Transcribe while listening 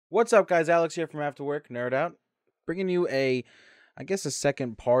What's up, guys? Alex here from After Work Nerd Out, bringing you I guess a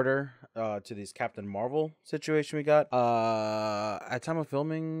second parter to this Captain Marvel situation we got. At time of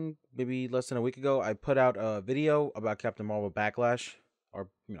filming, maybe less than a week ago, I put out a video about Captain Marvel Backlash, or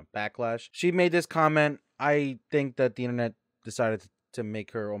Backlash. She made this comment. I think that the internet decided to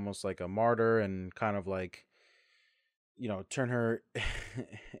make her almost like a martyr and kind of like, turn her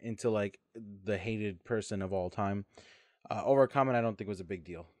into like the hated person of all time. Over a comment I don't think was a big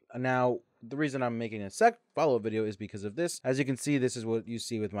deal. Now, the reason I'm making a follow-up video is because of this. As you can see, this is what you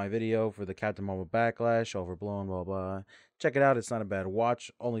see with my video for the Captain Marvel Backlash, overblown, blah, blah. Check it out. It's not a bad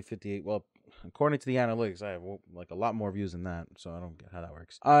watch. Only 58. Well, according to the analytics, I have like a lot more views than that, so I don't get how that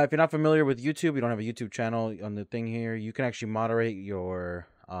works. If you're not familiar with YouTube, you don't have a YouTube channel on the thing here, you can actually moderate your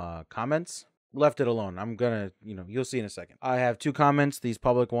comments. Left it alone. I'm gonna, you'll see in a second. I have two comments, these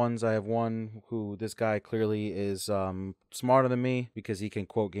public ones. I have one who, this guy clearly is smarter than me because he can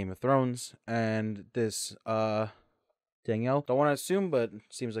quote Game of Thrones. And this Danielle, don't want to assume, but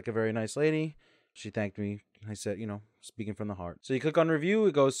seems like a very nice lady. She thanked me. I said, speaking from the heart. So you click on review,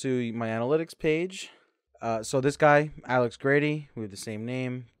 it goes to my analytics page. So this guy, Alex Grady, we have the same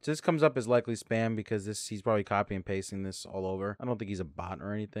name. So this comes up as likely spam because he's probably copy and pasting this all over. I don't think he's a bot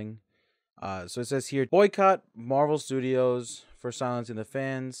or anything. So it says here, boycott Marvel Studios for silencing the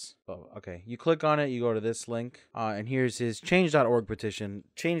fans. Oh, okay, you click on it, you go to this link, and here's his change.org petition.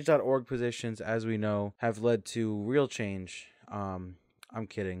 Change.org petitions, as we know, have led to real change. I'm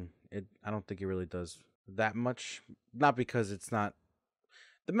kidding. I don't think it really does that much. Not because it's not.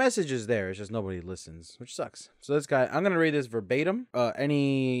 The message is there, it's just nobody listens, which sucks. So this guy, I'm gonna read this verbatim.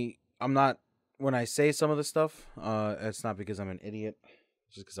 I'm not, when I say some of the stuff, it's not because I'm an idiot.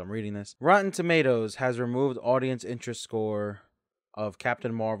 Just because I'm reading this. Rotten Tomatoes has removed audience interest score of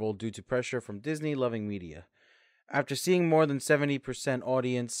Captain Marvel due to pressure from Disney loving media. After seeing more than 70%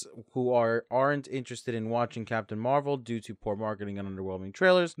 audience who aren't interested in watching Captain Marvel due to poor marketing and underwhelming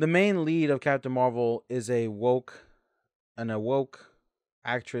trailers, the main lead of Captain Marvel is a woke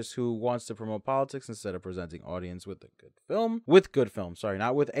actress who wants to promote politics instead of presenting audience with a good film. With good film, sorry,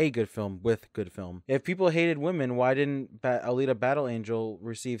 not with a good film, with good film. If people hated women, why didn't Alita Battle Angel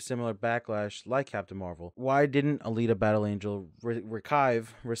receive similar backlash like Captain Marvel? Why didn't Alita Battle Angel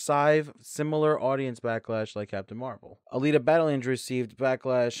receive similar audience backlash like Captain Marvel? Alita Battle Angel received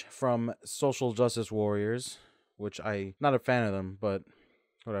backlash from social justice warriors, which I'm not a fan of them, but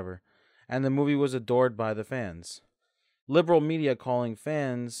whatever. And the movie was adored by the fans. Liberal media calling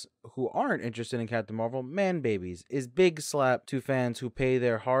fans who aren't interested in Captain Marvel man babies is big slap to fans who pay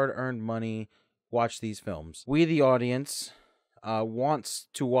their hard-earned money watch these films. We, the audience, wants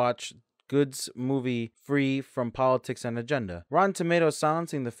to watch goods movie free from politics and agenda. Rotten Tomatoes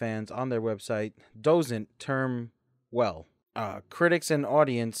silencing the fans on their website doesn't term well. Critics and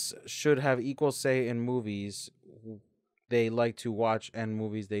audience should have equal say in movies they like to watch and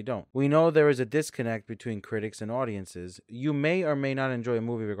movies they don't. We know there is a disconnect between critics and audiences. You may or may not enjoy a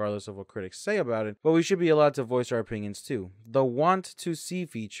movie regardless of what critics say about it, but we should be allowed to voice our opinions too. The Want to See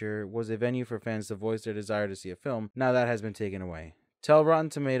feature was a venue for fans to voice their desire to see a film. Now that has been taken away. Tell Rotten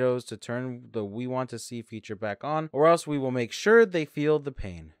Tomatoes to turn the We Want to See feature back on, or else we will make sure they feel the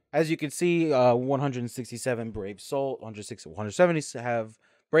pain. As you can see, 167 brave souls, 170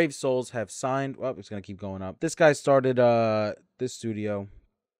 brave souls have signed. Well, it's going to keep going up. This guy started this studio,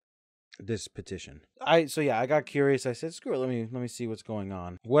 this petition. I got curious. I said, screw it, let me see what's going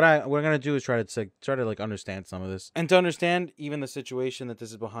on. What I'm going to do is try to understand some of this. And to understand even the situation that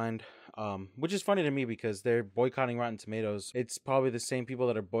this is behind, which is funny to me because they're boycotting Rotten Tomatoes. It's probably the same people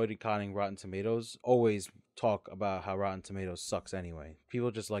that are boycotting Rotten Tomatoes always talk about how Rotten Tomatoes sucks anyway. People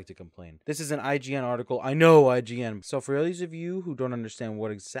just like to complain. This is an IGN article. I know IGN. So for those of you who don't understand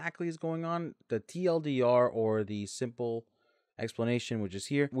what exactly is going on, the TLDR, or the simple explanation, which is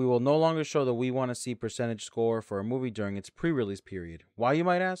here, we will no longer show the We Want to See percentage score for a movie during its pre-release period. Why, you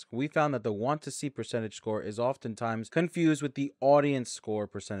might ask? We found that the Want to See percentage score is oftentimes confused with the audience score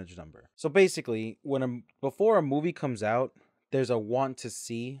percentage number. So basically, before a movie comes out, there's a Want to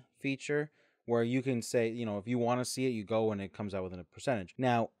See feature where you can say, if you want to see it, you go and it comes out within a percentage.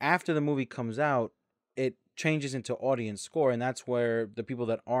 Now, after the movie comes out, it changes into audience score, and that's where the people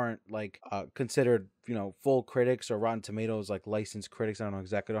that aren't considered full critics or Rotten Tomatoes like licensed critics, I don't know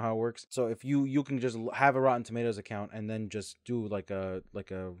exactly how it works. So if you can just have a Rotten Tomatoes account and then just do like a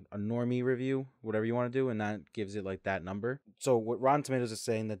normie review, whatever you want to do, and that gives it like that number. So what Rotten Tomatoes is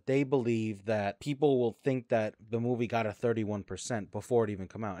saying, that they believe that people will think that the movie got a 31% before it even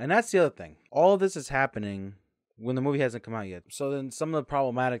come out. And that's the other thing. All of this is happening when the movie hasn't come out yet. So then some of the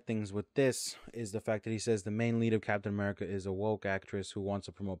problematic things with this is the fact that he says the main lead of Captain America is a woke actress who wants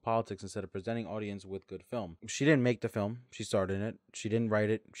to promote politics instead of presenting audience with good film. She didn't make the film. She starred in it. She didn't write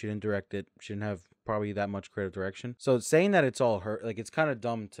it. She didn't direct it. She didn't have probably that much creative direction. So saying that it's all her, like, it's kind of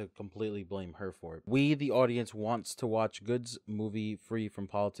dumb to completely blame her for it. We, the audience, wants to watch goods movie free from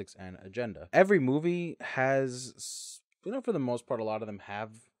politics and agenda. Every movie has, for the most part, a lot of them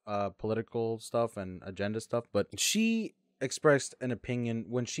have political stuff and agenda stuff, but she expressed an opinion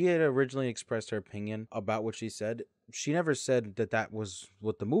when she had originally expressed her opinion about what she said. She never said that that was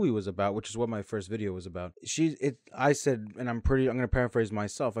what the movie was about, which is what my first video was about. I said, and I'm going to paraphrase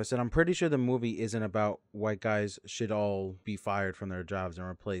myself. I said, I'm pretty sure the movie isn't about white guys should all be fired from their jobs and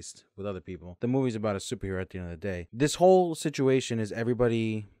replaced with other people. The movie's about a superhero at the end of the day. This whole situation is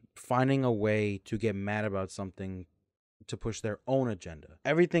everybody finding a way to get mad about something to push their own agenda.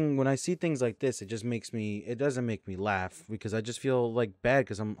 Everything, when I see things like this, it doesn't make me laugh, because I just feel like bad,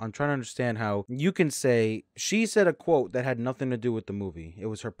 because I'm trying to understand how you can say she said a quote that had nothing to do with the movie. It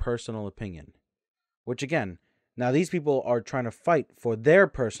was her personal opinion, which again, now these people are trying to fight for their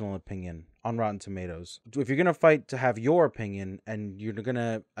personal opinion on Rotten Tomatoes. If you're going to fight to have your opinion and you're going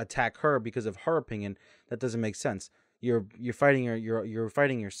to attack her because of her opinion, that doesn't make sense. You're fighting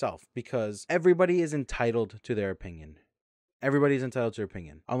yourself, because everybody is entitled to their opinion. Everybody's entitled to their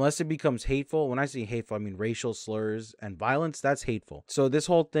opinion. Unless it becomes hateful. When I say hateful, I mean racial slurs and violence. That's hateful. So this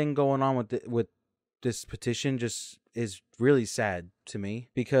whole thing going on with this petition just is really sad to me,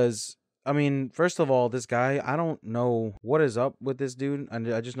 because, I mean, first of all, this guy, I don't know what is up with this dude.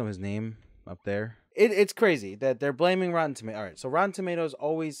 I just know his name up there. It's crazy that they're blaming Rotten Tomatoes. All right, so Rotten Tomatoes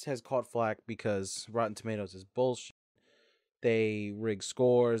always has caught flack because Rotten Tomatoes is bullshit. They rig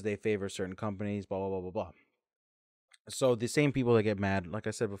scores. They favor certain companies, blah, blah, blah, blah, blah. So the same people that get mad, like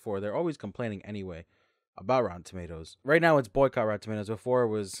I said before, they're always complaining anyway about Rotten Tomatoes. Right now it's boycott Rotten Tomatoes. Before it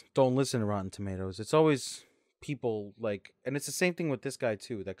was don't listen to Rotten Tomatoes. It's always people like, and it's the same thing with this guy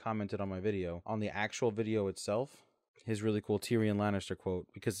too that commented on my video, on the actual video itself. His really cool Tyrion Lannister quote,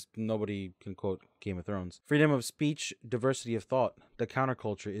 because nobody can quote Game of Thrones. Freedom of speech, diversity of thought. The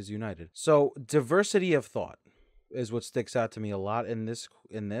counterculture is united. So diversity of thought is what sticks out to me a lot in this.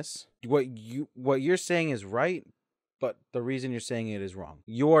 What you're saying is right, but the reason you're saying it is wrong.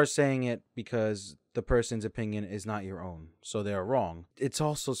 You are saying it because the person's opinion is not your own, so they're wrong. It's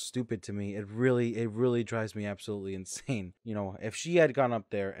also stupid to me. It really drives me absolutely insane. If she had gone up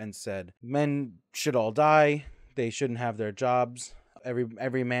there and said, men should all die, they shouldn't have their jobs,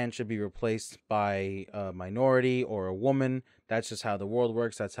 every man should be replaced by a minority or a woman, that's just how the world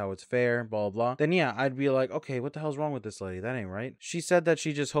works, that's how it's fair, blah, blah, blah, then yeah, I'd be like, okay, what the hell's wrong with this lady? That ain't right. She said that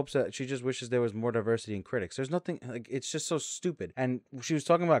she just wishes there was more diversity in critics. There's nothing, like, it's just so stupid. And she was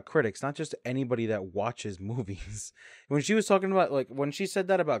talking about critics, not just anybody that watches movies. When she was talking about, like, when she said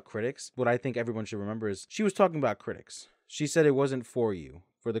that about critics, what I think everyone should remember is she was talking about critics. She said it wasn't for you,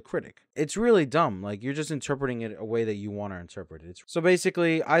 for the critic. It's really dumb. Like, you're just interpreting it a way that you want to interpret it. So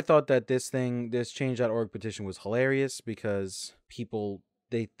basically, I thought that this change.org petition was hilarious, because people,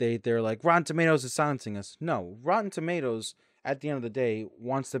 they're like, Rotten Tomatoes is silencing us. No, Rotten Tomatoes, at the end of the day,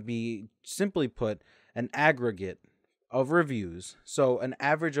 wants to be, simply put, an aggregate of reviews, so an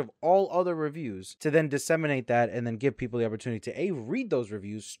average of all other reviews, to then disseminate that and then give people the opportunity to read those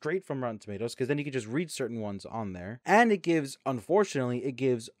reviews straight from Rotten Tomatoes, because then you can just read certain ones on there, and unfortunately it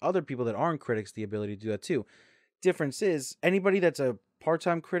gives other people that aren't critics the ability to do that too. Difference is, anybody that's a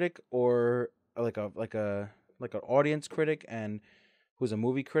part-time critic or like an audience critic and who's a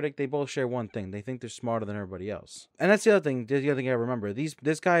movie critic, they both share one thing: they think they're smarter than everybody else. And that's the other thing. I remember.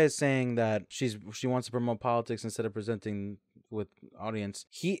 This guy is saying that she wants to promote politics instead of presenting with audience.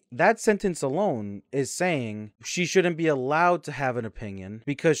 That sentence alone is saying she shouldn't be allowed to have an opinion,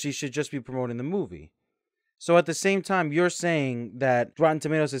 because she should just be promoting the movie. So at the same time, you're saying that Rotten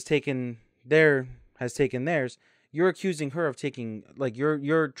Tomatoes has taken theirs. You're accusing her of taking, like,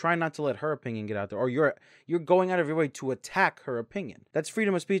 you're trying not to let her opinion get out there, or you're going out of your way to attack her opinion. That's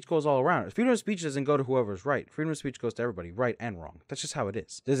freedom of speech goes all around. Freedom of speech doesn't go to whoever's right. Freedom of speech goes to everybody, right and wrong. That's just how it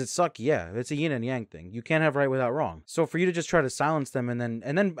is. Does it suck? Yeah, it's a yin and yang thing. You can't have right without wrong. So for you to just try to silence them, and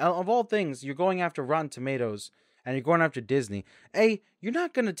then of all things, you're going after Rotten Tomatoes and you're going after Disney. You're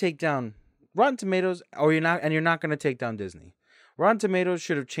not gonna take down Rotten Tomatoes, or you're not gonna take down Disney. Rotten Tomatoes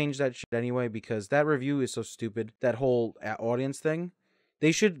should have changed that shit anyway, because that review is so stupid. That whole audience thing.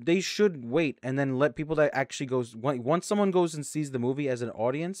 They should wait and then let people that actually once someone goes and sees the movie as an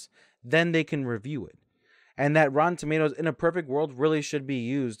audience, then they can review it. And that Rotten Tomatoes, in a perfect world, really should be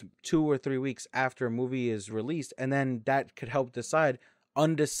used 2 or 3 weeks after a movie is released, and then that could help decide,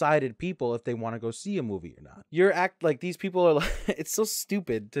 undecided people if they want to go see a movie or not. You're act like these people are like, it's so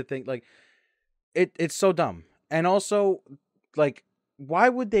stupid to think like it's so dumb. And also, like, why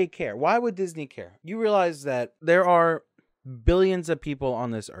would they care? Why would Disney care? You realize that there are billions of people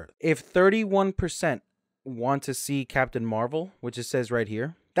on this earth. If 31% want to see Captain Marvel, which it says right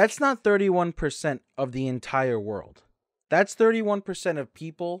here, that's not 31% of the entire world. That's 31% of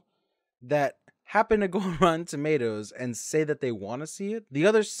people that happen to go on Rotten Tomatoes and say that they want to see it. The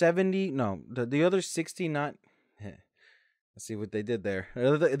other 69, let's see what they did there.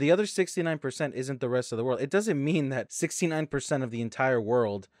 The other 69% isn't the rest of the world. It doesn't mean that 69% of the entire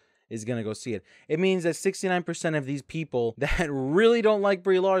world is going to go see it. It means that 69% of these people that really don't like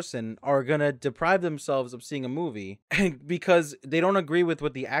Brie Larson are going to deprive themselves of seeing a movie because they don't agree with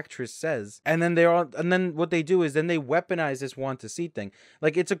what the actress says. And then what they do is then they weaponize this want to see thing.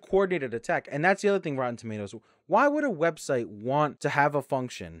 Like, it's a coordinated attack. And that's the other thing, Rotten Tomatoes. Why would a website want to have a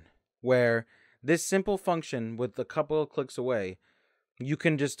function where this simple function with a couple of clicks away, you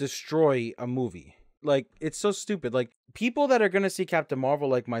can just destroy a movie? Like, it's so stupid. Like, people that are going to see Captain Marvel,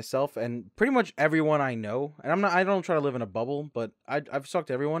 like myself and pretty much everyone I know, and I don't try to live in a bubble, but I've talked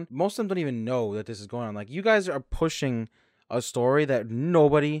to everyone. Most of them don't even know that this is going on. Like, you guys are pushing a story that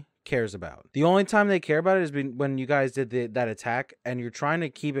nobody cares about. The only time they care about it is when you guys did that attack, and you're trying to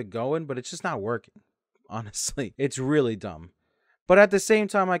keep it going, but it's just not working. Honestly, it's really dumb. But at the same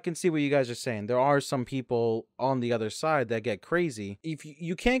time, I can see what you guys are saying. There are some people on the other side that get crazy. If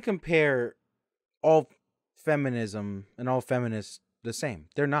you can't compare all feminism and all feminists the same.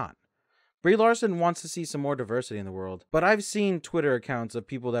 They're not. Brie Larson wants to see some more diversity in the world, but I've seen Twitter accounts of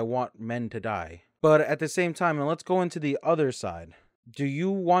people that want men to die. But at the same time, and let's go into the other side. Do you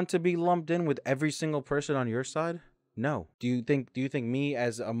want to be lumped in with every single person on your side? No. Do you think me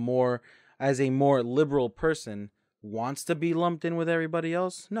as a more liberal person wants to be lumped in with everybody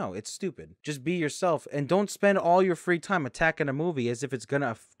else? No, it's stupid. Just be yourself and don't spend all your free time attacking a movie as if it's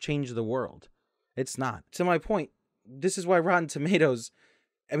gonna change the world. It's not. To my point, this is why Rotten Tomatoes,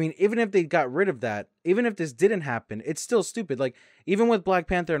 I mean, even if they got rid of that, even if this didn't happen, it's still stupid. Like, even with Black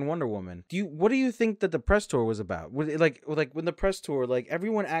Panther and Wonder Woman, what do you think that the press tour was about? Like when the press tour, like,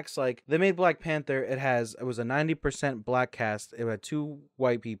 everyone acts like they made Black Panther. It was a 90% black cast. It had two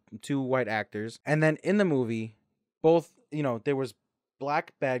white actors, and then in the movie, both, there was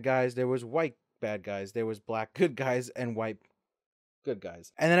black bad guys, there was white bad guys, there was black good guys and white good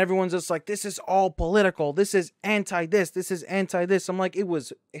guys. And then everyone's just like, this is all political. This is anti this. This is anti this. I'm like, it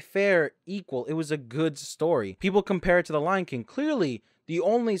was fair, equal. It was a good story. People compare it to The Lion King. Clearly, the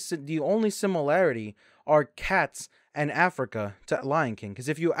only similarity are cats and Africa to Lion King. Because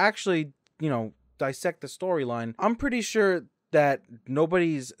if you actually, dissect the storyline, I'm pretty sure that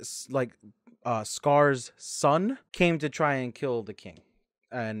nobody's, like, Scar's son came to try and kill the king.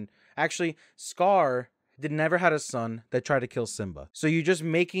 And actually, Scar never had a son that tried to kill Simba. So you're just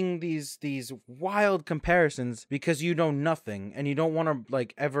making these wild comparisons because you know nothing and you don't want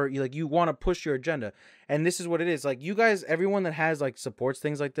to you want to push your agenda. And this is what it is. Like, you guys, everyone that has supports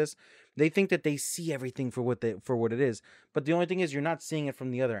things like this, they think that they see everything for what it is. But the only thing is, you're not seeing it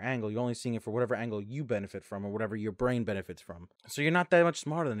from the other angle. You're only seeing it for whatever angle you benefit from or whatever your brain benefits from. So you're not that much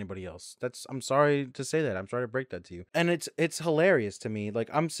smarter than anybody else. I'm sorry to say that. I'm sorry to break that to you. And it's hilarious to me. Like,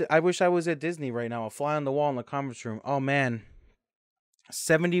 I wish I was at Disney right now, a fly on the wall in the conference room. Oh man,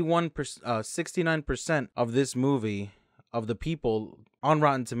 69% of this movie, of the people on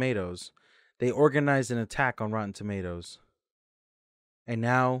Rotten Tomatoes, they organized an attack on Rotten Tomatoes. And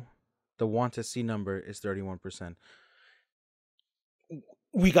now the want to see number is 31%.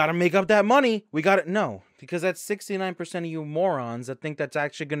 We got to make up that money. No, because that's 69% of you morons that think that's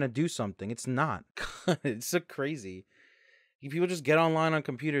actually going to do something. It's not. It's so crazy. People just get online on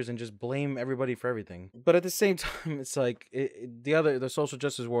computers and just blame everybody for everything. But at the same time, it's like the social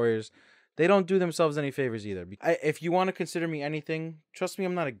justice warriors, they don't do themselves any favors either. If you want to consider me anything, trust me,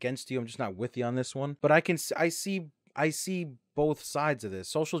 I'm not against you. I'm just not with you on this one. But I see both sides of this.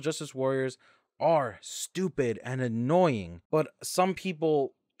 Social justice warriors are stupid and annoying, but some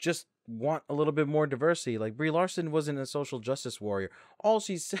people just want a little bit more diversity. Like, Brie Larson wasn't a social justice warrior. All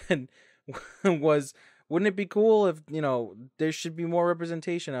she said was, wouldn't it be cool if, there should be more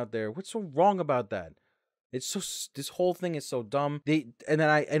representation out there? What's so wrong about that? This whole thing is so dumb.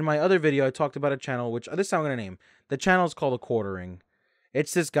 In my other video, I talked about a channel, which this time I'm going to name. The channel is called A Quartering.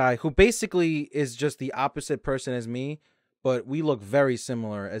 It's this guy who basically is just the opposite person as me, but we look very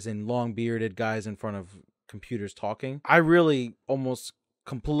similar, as in long bearded guys in front of computers talking. I really almost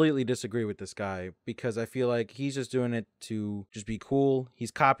completely disagree with this guy because I feel like he's just doing it to just be cool.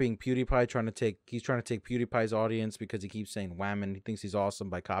 He's copying PewDiePie, he's trying to take PewDiePie's audience because he keeps saying wham and he thinks he's awesome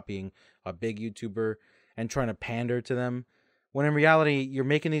by copying a big YouTuber and trying to pander to them. When in reality, you're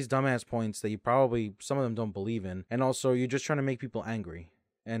making these dumbass points that you probably, some of them don't believe in. And also you're just trying to make people angry.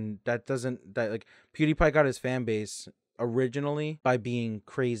 And PewDiePie got his fan base originally by being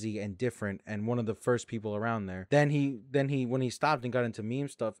crazy and different and one of the first people around there. Then when he stopped and got into meme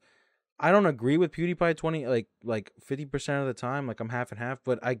stuff, I don't agree with PewDiePie 50% of the time. Like, I'm half and half,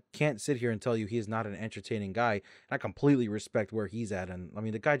 but I can't sit here and tell you he is not an entertaining guy. And I completely respect where he's at. And I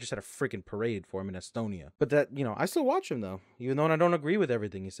mean, the guy just had a freaking parade for him in Estonia. But that, I still watch him though, even though I don't agree with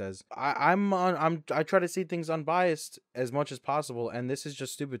everything he says. I try to see things unbiased as much as possible, and this is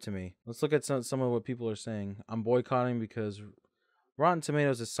just stupid to me. Let's look at some of what people are saying. I'm boycotting because Rotten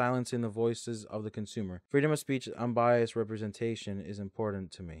Tomatoes is silencing the voices of the consumer. Freedom of speech, unbiased representation is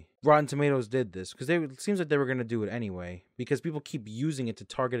important to me. Rotten Tomatoes did this because it seems like they were going to do it anyway because people keep using it to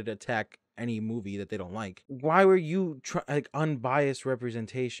targeted attack any movie that they don't like. Why were you unbiased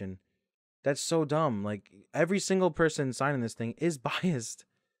representation? That's so dumb. Like, every single person signing this thing is biased.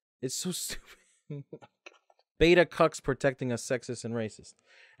 It's so stupid. Beta cucks protecting us sexist and racist.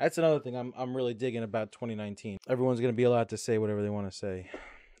 That's another thing I'm really digging about 2019. Everyone's going to be allowed to say whatever they want to say.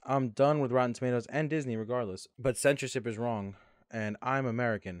 I'm done with Rotten Tomatoes and Disney regardless. But censorship is wrong. And I'm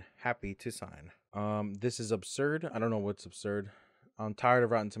American. Happy to sign. This is absurd. I don't know what's absurd. I'm tired of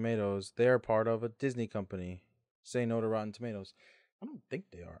Rotten Tomatoes. They're part of a Disney company. Say no to Rotten Tomatoes. I don't think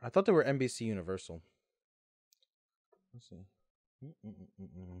they are. I thought they were NBC Universal. Let's see.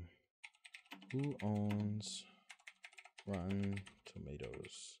 Who owns Rotten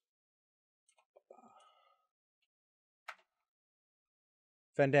Tomatoes?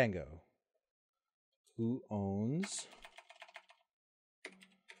 Fandango. Who owns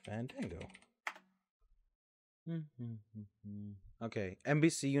Fandango? Okay,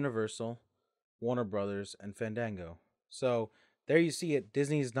 NBC Universal, Warner Brothers, and Fandango. So there you see it.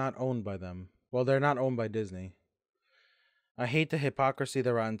 Disney is not owned by them. Well, they're not owned by Disney. I hate the hypocrisy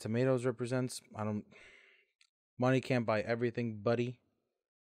that Rotten Tomatoes represents. Money can't buy everything, buddy.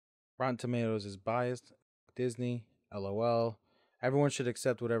 Rotten Tomatoes is biased. Disney, LOL. Everyone should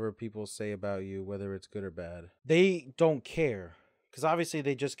accept whatever people say about you, whether it's good or bad. They don't care. Because obviously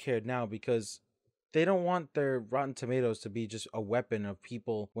they just cared now because they don't want their Rotten Tomatoes to be just a weapon of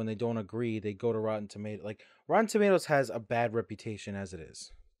people when they don't agree. They go to Rotten Tomatoes. Like, Rotten Tomatoes has a bad reputation as it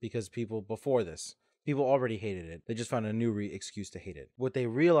is. Because people already hated it. They just found a new excuse to hate it. What they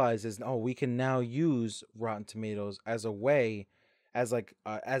realize is, we can now use Rotten Tomatoes as a way, as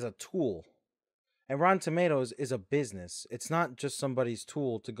a tool. And Rotten Tomatoes is a business. It's not just somebody's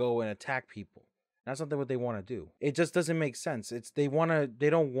tool to go and attack people. That's not what they want to do. It just doesn't make sense. They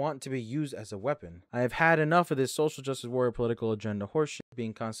don't want to be used as a weapon. I have had enough of this social justice warrior political agenda horseshit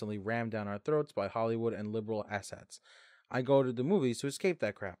being constantly rammed down our throats by Hollywood and liberal assets. I go to the movies to escape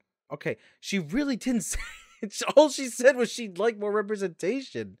that crap. Okay, she really didn't say it. All she said was she'd like more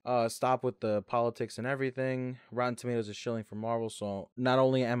representation. Stop with the politics and everything. Rotten Tomatoes is shilling for Marvel, so not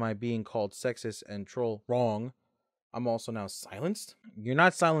only am I being called sexist and troll wrong, I'm also now silenced. You're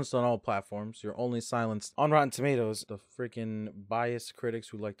not silenced on all platforms. You're only silenced on Rotten Tomatoes. The freaking biased critics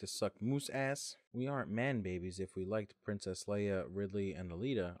who like to suck moose ass. We aren't man babies if we liked Princess Leia, Ridley, and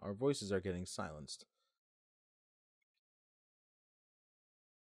Alita. Our voices are getting silenced.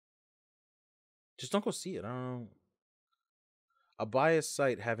 Just don't go see it. I don't know. A biased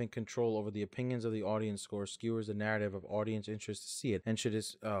site having control over the opinions of the audience score skewers the narrative of audience interest to see it and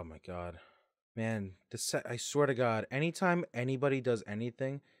oh my god. Man, I swear to God, anytime anybody does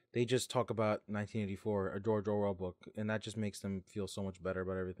anything, they just talk about 1984, a George Orwell book, and that just makes them feel so much better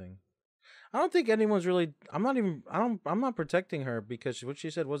about everything. I don't think anyone's really, I'm not protecting her because what she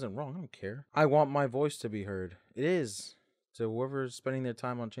said wasn't wrong. I don't care. I want my voice to be heard. It is. To whoever's spending their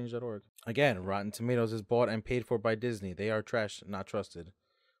time on change.org. Again, Rotten Tomatoes is bought and paid for by Disney. They are trash, not trusted.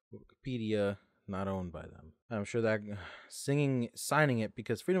 Wikipedia, not owned by them. I'm sure that signing it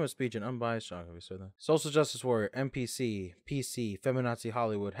because freedom of speech and unbiased social justice warrior, NPC, PC, feminazi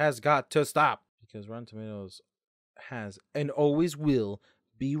Hollywood has got to stop because Rotten Tomatoes has and always will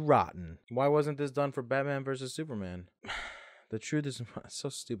be rotten. Why wasn't this done for Batman versus Superman? The truth is so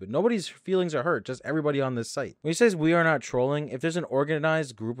stupid. Nobody's feelings are hurt, just everybody on this site. When he says we are not trolling, if there's an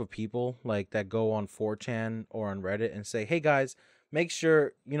organized group of people like that go on 4chan or on Reddit and say, hey guys, make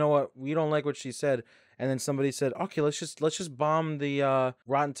sure, you know what, we don't like what she said. And then somebody said, okay, let's just bomb the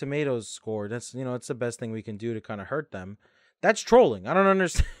Rotten Tomatoes score. That's, it's the best thing we can do to kind of hurt them. That's trolling. I don't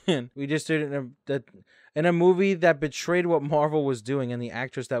understand. We just did it. in a movie that betrayed what Marvel was doing and the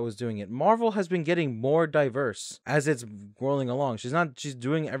actress that was doing it. Marvel has been getting more diverse as it's rolling along. She's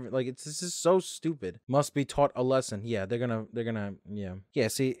doing this is so stupid. Must be taught a lesson. Yeah, they're gonna yeah.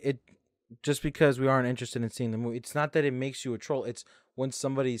 See, it just because we aren't interested in seeing the movie, it's not that it makes you a troll. It's when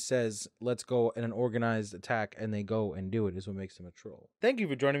somebody says, let's go in an organized attack, and they go and do it, is what makes them a troll. Thank you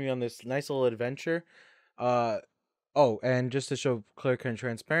for joining me on this nice little adventure. Oh, and just to show clear and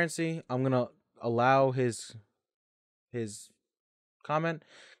transparency, I'm going to allow his comment,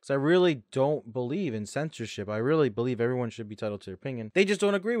 because I really don't believe in censorship. I really believe everyone should be entitled to their opinion. They just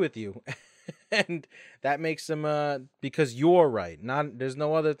don't agree with you. And that makes them because you're right. There's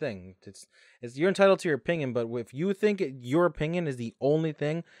no other thing. It's you're entitled to your opinion, but if you think your opinion is the only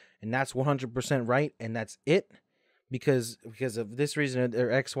thing and that's 100% right and that's it, because of this reason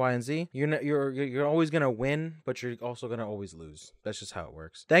or X, Y, and Z, you're always gonna win, but you're also gonna always lose. That's just how it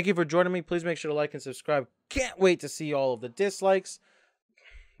works. Thank you for joining me. Please make sure to like and subscribe. Can't wait to see all of the dislikes.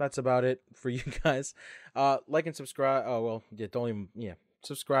 That's about it for you guys. Like and subscribe. Oh well, yeah,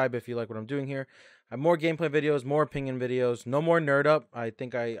 subscribe if you like what I'm doing here. I have more gameplay videos, more opinion videos, no more nerd up. I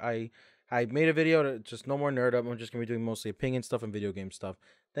think I made a video to just no more nerd up. I'm just gonna be doing mostly opinion stuff and video game stuff.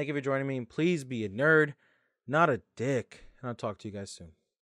 Thank you for joining me, and please be a nerd, not a dick. And I'll talk to you guys soon.